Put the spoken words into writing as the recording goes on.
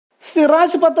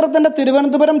സിറാജ് പത്രത്തിന്റെ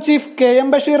Thiruvananthapuram chief K M.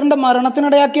 ബഷീറിന്റെ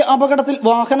മരണത്തിനിടയാക്കിയ അപകടത്തിൽ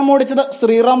വാഹനമോടിച്ചത്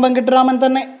ശ്രീറാം വെങ്കിട്ടരാമൻ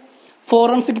തന്നെ.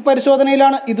 ഫോറൻസിക്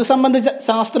പരിശോധനയിലാണ് ഇത് സംബന്ധിച്ച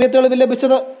ശാസ്ത്രീയ തെളിവ്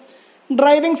ലഭിച്ചത്.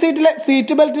 ഡ്രൈവിംഗ് സീറ്റിലെ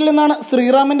സീറ്റ് ബെൽറ്റിൽ നിന്നാണ്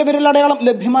ശ്രീറാമിന്റെ വിരലടയാളം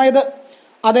ലഭ്യമായത്.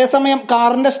 അതേസമയം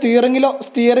കാറിന്റെ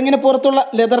സ്റ്റിയറിംഗിന് പുറത്തുള്ള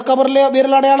ലെതർ കവറിലെയോ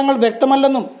വിരലടയാളങ്ങൾ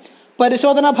വ്യക്തമല്ലെന്നും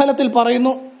പരിശോധനാ ഫലത്തിൽ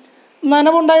പറയുന്നു.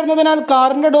 നനവുണ്ടായിരുന്നതിനാൽ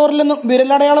കാറിന്റെ ഡോറിൽ നിന്നും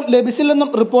വിരലടയാളം ലഭിച്ചില്ലെന്നും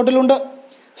റിപ്പോർട്ടിലുണ്ട്.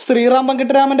 ശ്രീറാം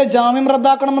വെങ്കിട്ടരാമന്റെ ജാമ്യം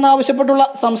റദ്ദാക്കണമെന്നാവശ്യപ്പെട്ടുള്ള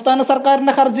സംസ്ഥാന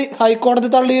സർക്കാരിന്റെ ഹർജി ഹൈക്കോടതി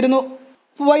തള്ളിയിരുന്നു.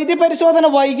 വൈദ്യപരിശോധന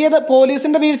വൈകിയത്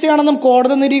പോലീസിന്റെ വീഴ്ചയാണെന്നും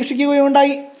കോടതി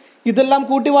നിരീക്ഷിക്കുകയുണ്ടായി. ഇതെല്ലാം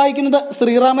കൂട്ടി വായിക്കുന്നത്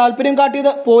ശ്രീറാം താല്പര്യം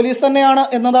കാട്ടിയത് പോലീസ് തന്നെയാണ്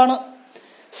എന്നതാണ്.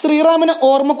 ശ്രീറാമിന്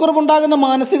ഓർമ്മക്കുറവുണ്ടാകുന്ന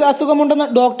മാനസിക അസുഖമുണ്ടെന്ന്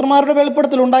ഡോക്ടർമാരുടെ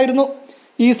വെളിപ്പെടുത്തലുണ്ടായിരുന്നു.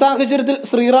 ഈ സാഹചര്യത്തിൽ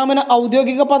ശ്രീറാമിന്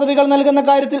ഔദ്യോഗിക പദവികൾ നൽകുന്ന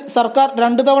കാര്യത്തിൽ സർക്കാർ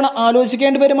 2 തവണ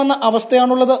ആലോചിക്കേണ്ടി വരുമെന്ന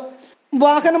അവസ്ഥയാണുള്ളത്.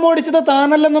 വാഹനമോടിച്ചത്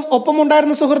താനല്ലെന്നും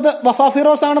ഒപ്പമുണ്ടായിരുന്ന സുഹൃത്ത് വഫ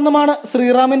ഫിറോസ് ആണെന്നുമാണ്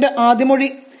ശ്രീറാമിന്റെ ആദ്യമൊഴി.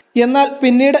 എന്നാൽ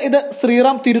പിന്നീട് ഇത്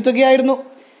ശ്രീറാം തിരുത്തുകയായിരുന്നു.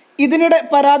 ഇതിനിടെ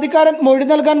പരാതിക്കാരൻ മൊഴി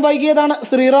നൽകാൻ വൈകിയതാണ്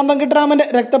ശ്രീറാം വെങ്കിട്ടരാമന്റെ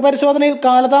രക്തപരിശോധനയിൽ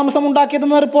കാലതാമസം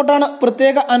ഉണ്ടാക്കിയതെന്ന റിപ്പോർട്ടാണ്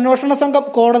പ്രത്യേക അന്വേഷണ സംഘം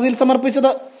കോടതിയിൽ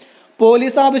സമർപ്പിച്ചത്.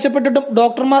 പോലീസ് ആവശ്യപ്പെട്ടിട്ടും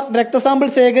ഡോക്ടർമാർ രക്തസാമ്പിൾ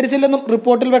ശേഖരിച്ചില്ലെന്നും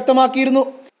റിപ്പോർട്ടിൽ വ്യക്തമാക്കിയിരുന്നു.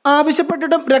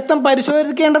 ആവശ്യപ്പെട്ടിട്ടും രക്തം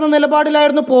പരിശോധിക്കേണ്ടെന്ന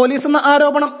നിലപാടിലായിരുന്നു പോലീസ് എന്ന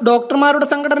ആരോപണം ഡോക്ടർമാരുടെ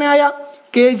സംഘടനയായ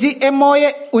KGMOA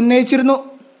ഉന്നയിച്ചിരുന്നു.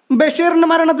 ബഷീറിന്റെ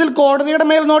മരണത്തിൽ കോടതിയുടെ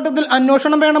മേൽനോട്ടത്തിൽ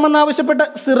അന്വേഷണം വേണമെന്നാവശ്യപ്പെട്ട്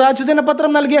സിറാജ്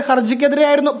ദിനപത്രം നൽകിയ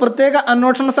ഹർജിക്കെതിരെയായിരുന്നു പ്രത്യേക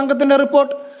അന്വേഷണ സംഘത്തിന്റെ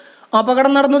റിപ്പോർട്ട്.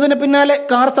 അപകടം നടന്നതിന് പിന്നാലെ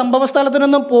കാർ സംഭവ സ്ഥലത്തു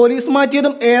നിന്നും പോലീസ്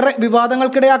മാറ്റിയതും ഏറെ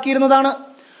വിവാദങ്ങൾക്കിടയാക്കിയിരുന്നതാണ്.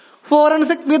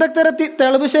 ഫോറൻസിക് വിദഗ്ധരെത്തി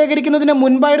തെളിവ് ശേഖരിക്കുന്നതിന്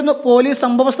മുൻപായിരുന്നു പോലീസ്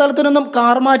സംഭവ സ്ഥലത്തു നിന്നും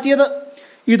കാർ മാറ്റിയത്.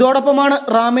 ഇതോടൊപ്പമാണ്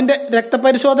റാമിന്റെ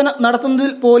രക്തപരിശോധന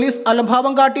നടത്തുന്നതിൽ പോലീസ്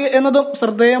അലംഭാവം കാട്ടി എന്നതും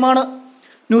ശ്രദ്ധേയമാണ്.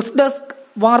 News desk,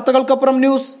 വാർത്തകൾക്കപ്പുറം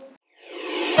news.